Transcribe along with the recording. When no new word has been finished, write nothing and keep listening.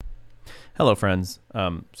Hello, friends.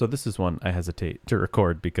 So this is one I hesitate to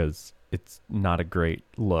record because it's not a great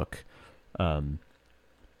look. Um,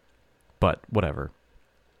 but whatever.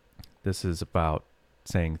 This is about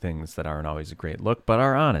saying things that aren't always a great look, but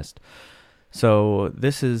are honest. So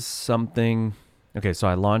this is something. Okay, so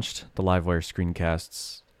I launched the Livewire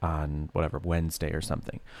screencasts on whatever Wednesday or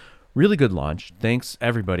something. Really good launch. Thanks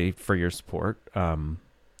everybody for your support.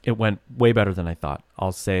 It went way better than I thought.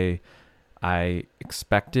 I'll say I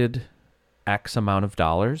expected X amount of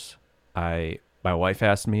dollars. My wife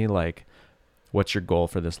asked me like, "What's your goal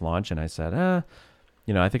for this launch?" And I said, I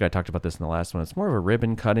think I talked about this in the last one. It's more of a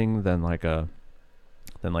ribbon cutting than like a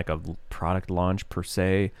product launch per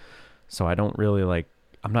se. So I don't really like.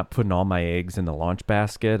 I'm not putting all my eggs in the launch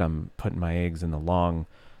basket. I'm putting my eggs in the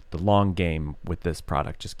long game with this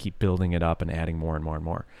product. Just keep building it up and adding more and more and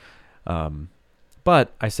more.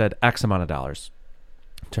 But I said X amount of dollars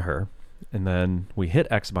to her. And then we hit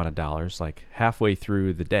X amount of dollars like halfway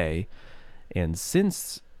through the day. And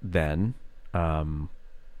since then,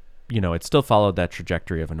 it still followed that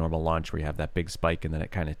trajectory of a normal launch where you have that big spike and then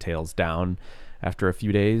it kind of tails down after a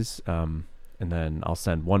few days. And then I'll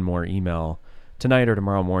send one more email tonight or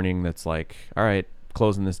tomorrow morning that's like, all right,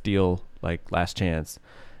 closing this deal, like last chance.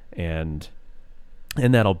 And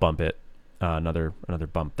that'll bump it. Another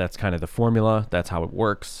bump. That's kind of the formula. That's how it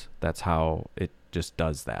works. That's how it just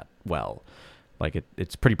does that well. Like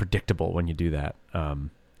it's pretty predictable when you do that. And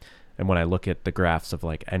when I look at the graphs of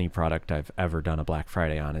like any product I've ever done a Black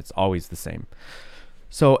Friday on, it's always the same.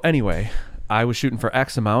 So anyway, I was shooting for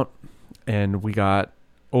X amount and we got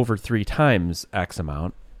over 3 times X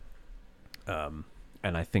amount. And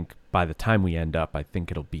I think by the time we end up, I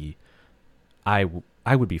think it'll be, I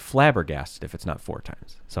would be flabbergasted if it's not 4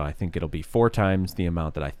 times. So I think it'll be 4 times the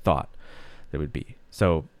amount that I thought it would be.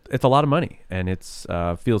 So it's a lot of money and it's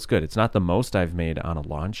feels good. It's not the most I've made on a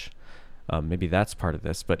launch. Maybe that's part of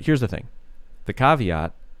this. But here's the thing. The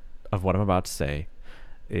caveat of what I'm about to say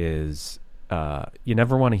is you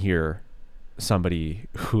never want to hear somebody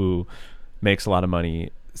who makes a lot of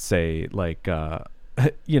money say like,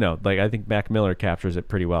 like I think Mac Miller captures it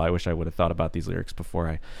pretty well. I wish I would have thought about these lyrics before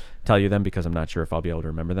I tell you them because I'm not sure if I'll be able to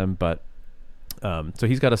remember them. But so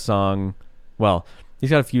he's got a song. Well, he's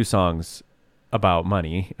got a few songs about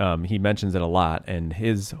money. He mentions it a lot, and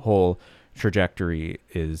his whole trajectory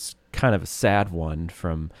is kind of a sad one,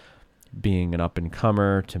 from being an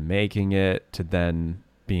up-and-comer to making it to then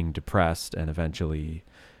being depressed and eventually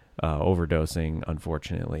overdosing,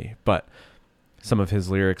 unfortunately. But some of his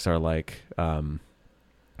lyrics are like,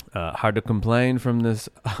 hard to complain from this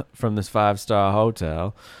 5-star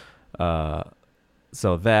hotel.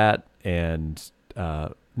 So that, and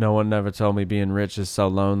no one ever told me being rich is so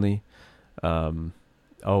lonely. Oh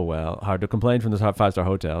well, hard to complain from this 5-star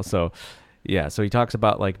hotel. So yeah, so he talks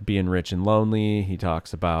about like being rich and lonely. He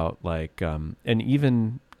talks about like, and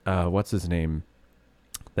even what's his name?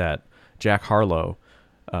 That Jack Harlow,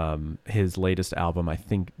 his latest album, I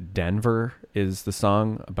think Denver is the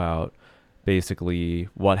song about basically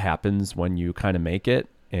what happens when you kind of make it.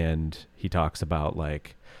 And he talks about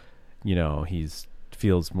like, he's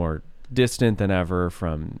feels more distant than ever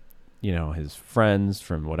from, his friends,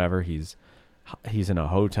 from whatever. He's in a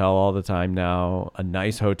hotel all the time now, a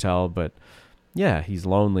nice hotel, but yeah, he's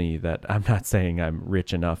lonely. That I'm not saying I'm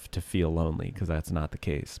rich enough to feel lonely, because that's not the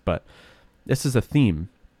case. But this is a theme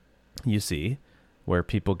you see where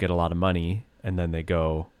people get a lot of money and then they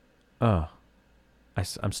go, oh,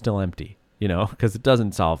 I'm still empty, because it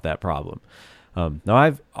doesn't solve that problem. Now,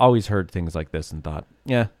 I've always heard things like this and thought,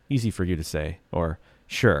 yeah, easy for you to say, or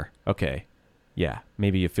sure, okay, yeah,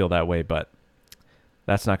 maybe you feel that way, but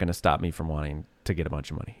that's not going to stop me from wanting to get a bunch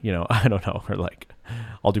of money. I don't know, or like,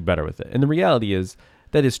 I'll do better with it. And the reality is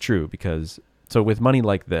that is true, because so with money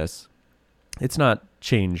like this, it's not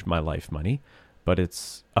changed my life money, but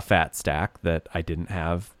it's a fat stack that I didn't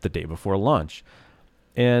have the day before launch.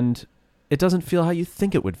 And it doesn't feel how you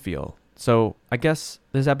think it would feel. So I guess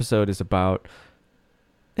this episode is about,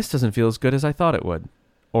 this doesn't feel as good as I thought it would.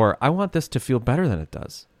 Or I want this to feel better than it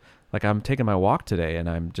does. Like I'm taking my walk today and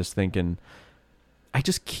I'm just thinking, I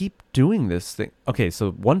just keep doing this thing. Okay,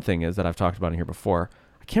 so one thing is that I've talked about in here before.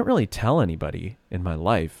 I can't really tell anybody in my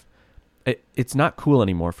life. It's not cool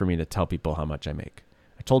anymore for me to tell people how much I make.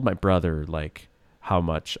 I told my brother like how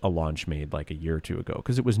much a launch made like a year or two ago,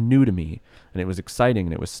 because it was new to me and it was exciting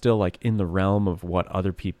and it was still like in the realm of what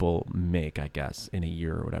other people make, I guess, in a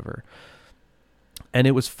year or whatever. And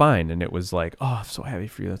it was fine. And it was like, oh, I'm so happy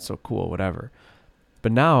for you. That's so cool, whatever.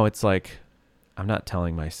 But now it's like, I'm not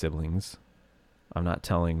telling my siblings. I'm not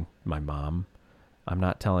telling my mom. I'm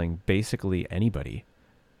not telling basically anybody.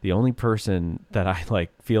 the only person that I like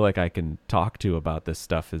feel like I can talk to about this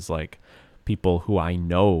stuff is like people who I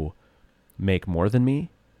know make more than me,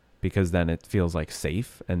 because then it feels like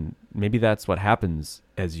safe. And maybe that's what happens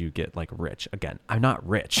as you get like rich. Again, I'm not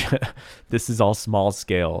rich. This is all small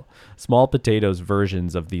scale, small potatoes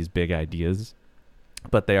versions of these big ideas,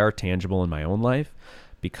 but they are tangible in my own life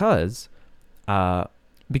because a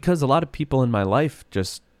lot of people in my life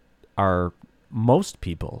just are, most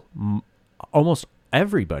people, almost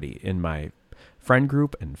everybody in my friend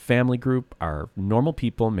group and family group are normal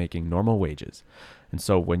people making normal wages. And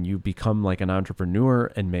so when you become like an entrepreneur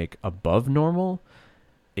and make above normal,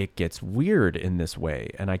 it gets weird in this way.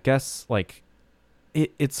 And I guess like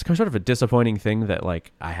it's sort of a disappointing thing that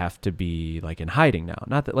like I have to be like in hiding now.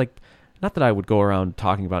 Not that I would go around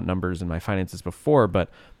talking about numbers and my finances before, but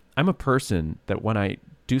I'm a person that when I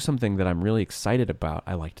do something that I'm really excited about,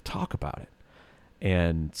 I like to talk about it.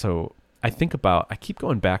 And so I keep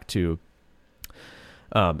going back to,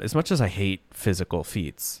 as much as I hate physical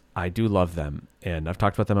feats, I do love them. And I've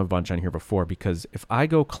talked about them a bunch on here before, because if I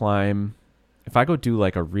go do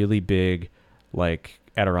like a really big, like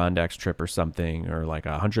Adirondacks trip or something, or like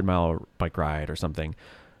a 100-mile bike ride or something,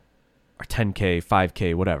 or 10K,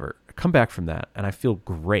 5K, whatever, I come back from that and I feel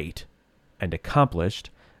great and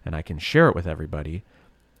accomplished, and I can share it with everybody.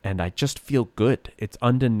 And I just feel good. It's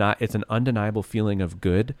an undeniable feeling of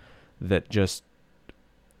good that just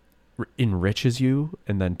enriches you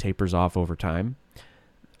and then tapers off over time.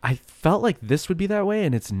 I felt like this would be that way,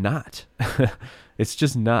 and it's not. It's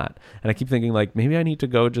just not. And I keep thinking like, maybe I need to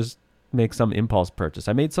go just make some impulse purchase.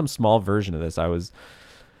 I made some small version of this. I was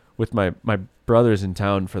with my brothers in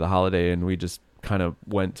town for the holiday, and we just kind of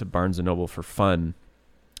went to Barnes & Noble for fun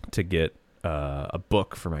to get a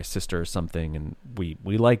book for my sister or something. And we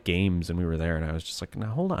like games, and we were there, and I was just like, now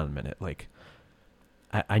hold on a minute. Like,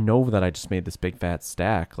 I know that I just made this big fat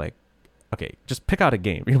stack. Like, okay, just pick out a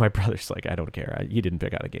game. My brother's like, I don't care. He didn't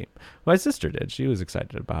pick out a game. My sister did. She was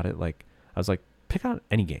excited about it. Like, I was like, pick out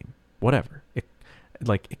any game, whatever. It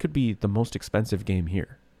could be the most expensive game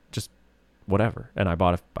here, just whatever. And I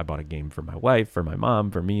bought a game for my wife, for my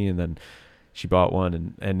mom, for me, and then she bought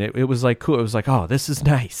one, and it was like cool. It was like, oh, this is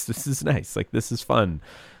nice. This is nice. Like, this is fun.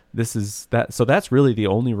 This is that. So that's really the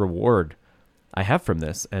only reward I have from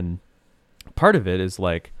this. And part of it is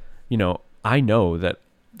like, I know that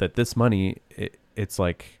this money, it's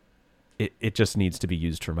like, it just needs to be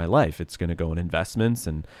used for my life. It's going to go in investments,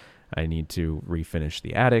 and I need to refinish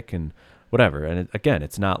the attic and whatever. And again,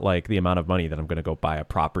 it's not like the amount of money that I'm going to go buy a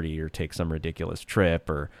property or take some ridiculous trip,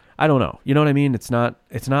 or I don't know. You know what I mean? It's not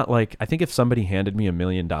like, I think if somebody handed me $1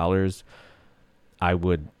 million, I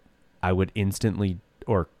would instantly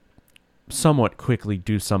or somewhat quickly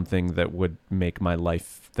do something that would make my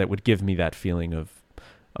life, that would give me that feeling of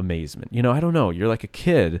amazement. I don't know. You're like a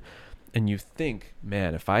kid and you think,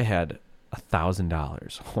 man, if I had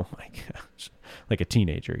 $1,000, oh my gosh, like a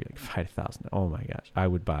teenager, you're like, if I had 1,000, oh my gosh, I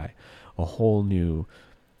would buy a whole new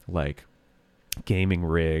like gaming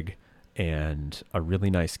rig and a really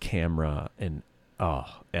nice camera, and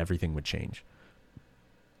everything would change.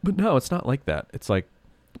 But no, it's not like that. It's like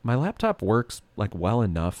my laptop works like well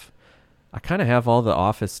enough. I kind of have all the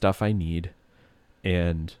office stuff I need,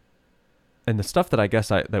 and the stuff that I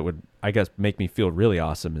guess would make me feel really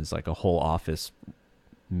awesome is like a whole office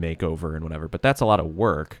makeover and whatever. But that's a lot of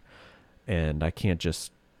work, and I can't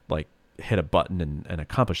just like hit a button and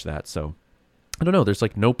accomplish that. So I don't know. There's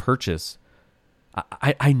like no purchase.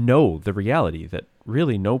 I know the reality that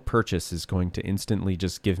really no purchase is going to instantly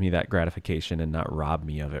just give me that gratification and not rob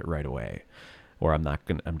me of it right away. Or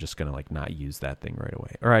I'm just going to like not use that thing right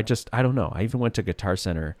away. Or I don't know. I even went to Guitar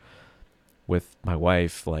Center with my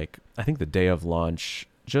wife, like I think the day of launch,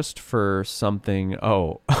 just for something.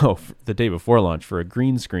 The day before launch, for a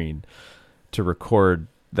green screen to record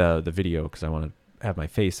the video, because I want to have my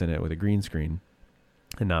face in it with a green screen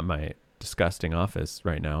and not my disgusting office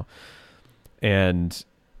right now. And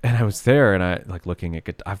I was there, and I like looking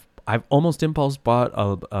at I've almost impulse bought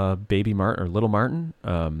a Baby Martin or Little Martin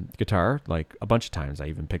guitar like a bunch of times. I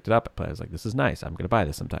even picked it up. I was like, this is nice. I'm going to buy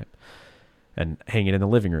this sometime. And hang it in the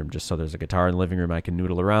living room, just so there's a guitar in the living room I can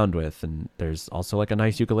noodle around with. And there's also like a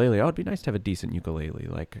nice ukulele. Oh, it'd be nice to have a decent ukulele.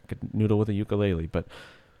 Like I could noodle with a ukulele. But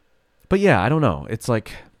yeah, I don't know. It's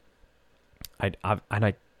like I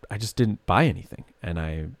just didn't buy anything.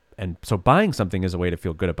 And so buying something is a way to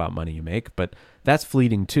feel good about money you make, but that's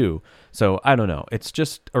fleeting too. So I don't know. It's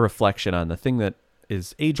just a reflection on the thing that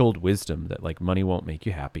is age-old wisdom, that like money won't make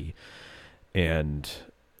you happy. And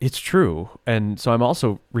it's true. And so I'm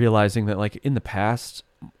also realizing that like in the past,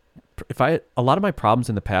 a lot of my problems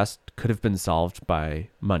in the past could have been solved by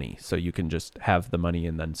money. So you can just have the money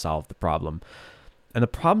and then solve the problem. And the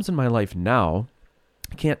problems in my life now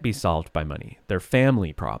can't be solved by money. They're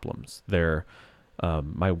family problems.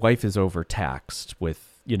 My wife is overtaxed with,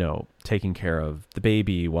 taking care of the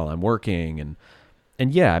baby while I'm working.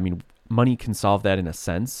 And yeah, I mean, money can solve that in a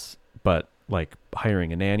sense, but like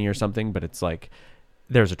hiring a nanny or something, but it's like,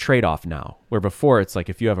 there's a trade-off now where before it's like,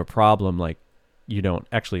 if you have a problem, like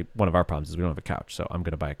one of our problems is we don't have a couch. So I'm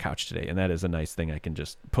going to buy a couch today. And that is a nice thing. I can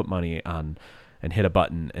just put money on and hit a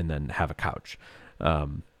button and then have a couch.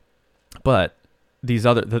 But these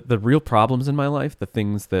the real problems in my life, the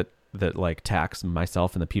things that like tax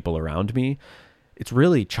myself and the people around me, it's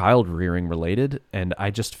really child rearing related. And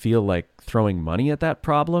I just feel like throwing money at that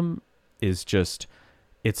problem is just,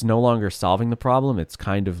 it's no longer solving the problem. It's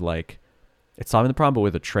kind of like, it's solving the problem, but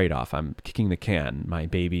with a trade-off. I'm kicking the can. My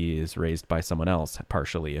baby is raised by someone else,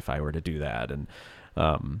 partially, if I were to do that. And,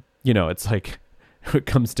 it's like, it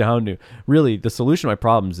comes down to really the solution to my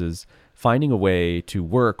problems is finding a way to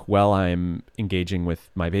work while I'm engaging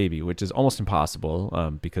with my baby, which is almost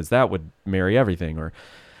impossible because that would marry everything, or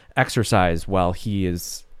exercise while he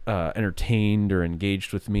is entertained or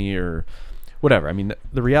engaged with me or whatever. I mean,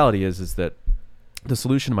 the reality is that the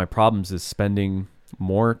solution to my problems is spending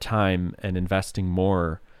more time and investing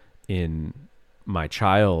more in my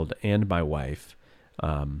child and my wife,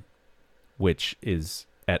 which is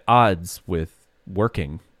at odds with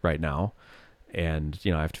working right now. And,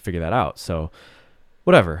 I have to figure that out. So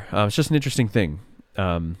whatever. It's just an interesting thing.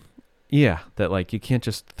 That like, you can't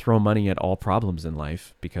just throw money at all problems in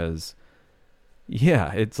life because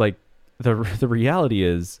it's like the reality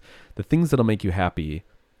is the things that'll make you happy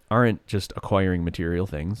aren't just acquiring material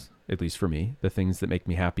things. At least for me, the things that make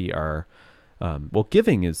me happy are,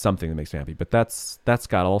 giving is something that makes me happy, but that's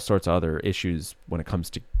got all sorts of other issues when it comes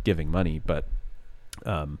to giving money. But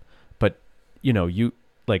you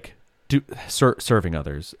like serving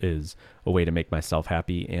others is a way to make myself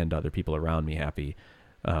happy and other people around me happy.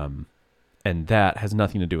 And that has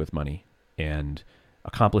nothing to do with money. And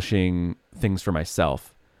accomplishing things for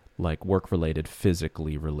myself, like work related,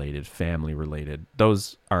 physically related, family related,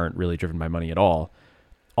 those aren't really driven by money at all.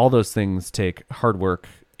 All those things take hard work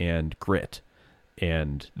and grit,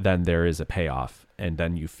 and then there is a payoff, and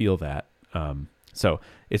then you feel that. So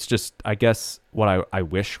it's just, I guess, what I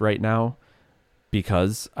wish right now,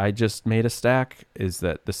 because I just made a stack, is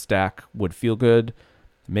that the stack would feel good,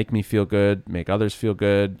 make me feel good, make others feel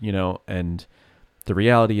good, and the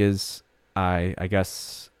reality is, I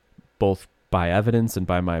guess, both by evidence and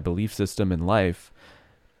by my belief system in life,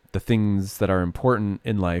 the things that are important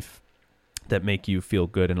in life that make you feel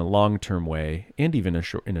good in a long-term way and even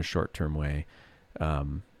in a short-term way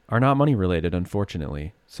are not money related,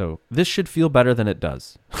 unfortunately. So this should feel better than it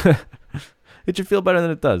does. It should feel better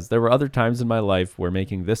than it does. There were other times in my life where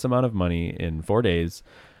making this amount of money in 4 days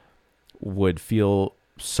would feel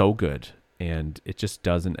so good, and it just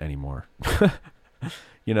doesn't anymore.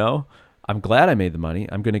 I'm glad I made the money.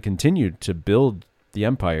 I'm going to continue to build the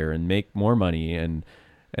empire and make more money and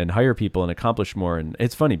hire people and accomplish more. And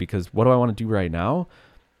it's funny because what do I want to do right now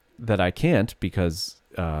that I can't because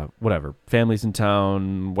family's in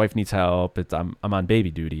town, wife needs help. I'm on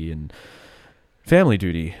baby duty and family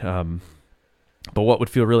duty. But what would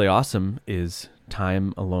feel really awesome is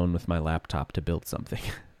time alone with my laptop to build something.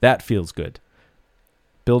 That feels good.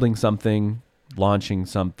 Building something, launching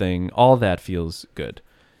something, all that feels good.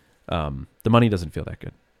 The money doesn't feel that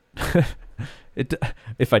good.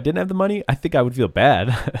 If I didn't have the money, I think I would feel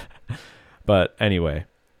bad. But anyway,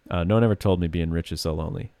 no one ever told me being rich is so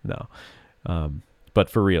lonely. No. But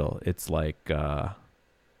for real, it's like,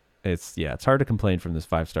 it's hard to complain from this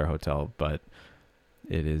 5-star hotel, but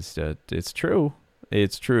it's true.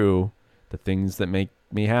 It's true. The things that make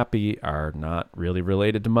me happy are not really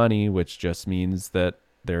related to money, which just means that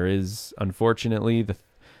there is, unfortunately,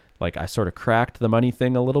 I sort of cracked the money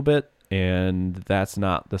thing a little bit, and that's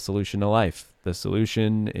not the solution to life. The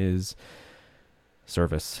solution is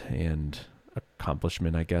service and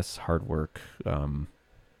accomplishment, I guess, hard work,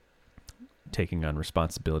 taking on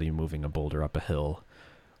responsibility, moving a boulder up a hill,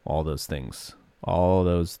 all those things.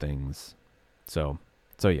 So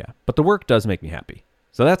yeah, but the work does make me happy.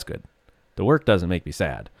 So that's good. The work doesn't make me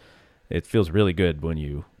sad. It feels really good when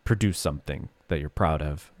you produce something that you're proud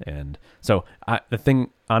of. And so the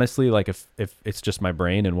thing, honestly, like if it's just my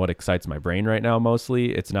brain and what excites my brain right now,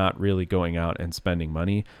 mostly, it's not really going out and spending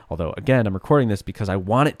money. Although again, I'm recording this because I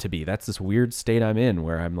want it to be. That's this weird state I'm in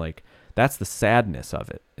where I'm like, that's the sadness of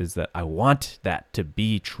it, is that I want that to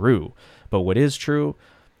be true. But what is true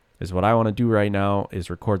is what I want to do right now is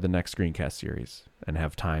record the next screencast series and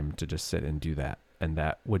have time to just sit and do that. And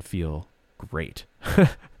that would feel great.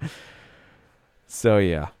 So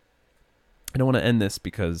yeah, I don't want to end this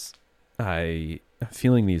because I am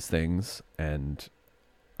feeling these things, and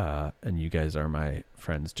you guys are my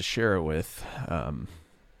friends to share it with.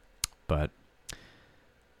 But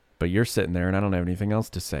you're sitting there and I don't have anything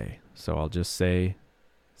else to say. So I'll just say,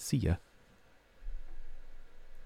 see ya.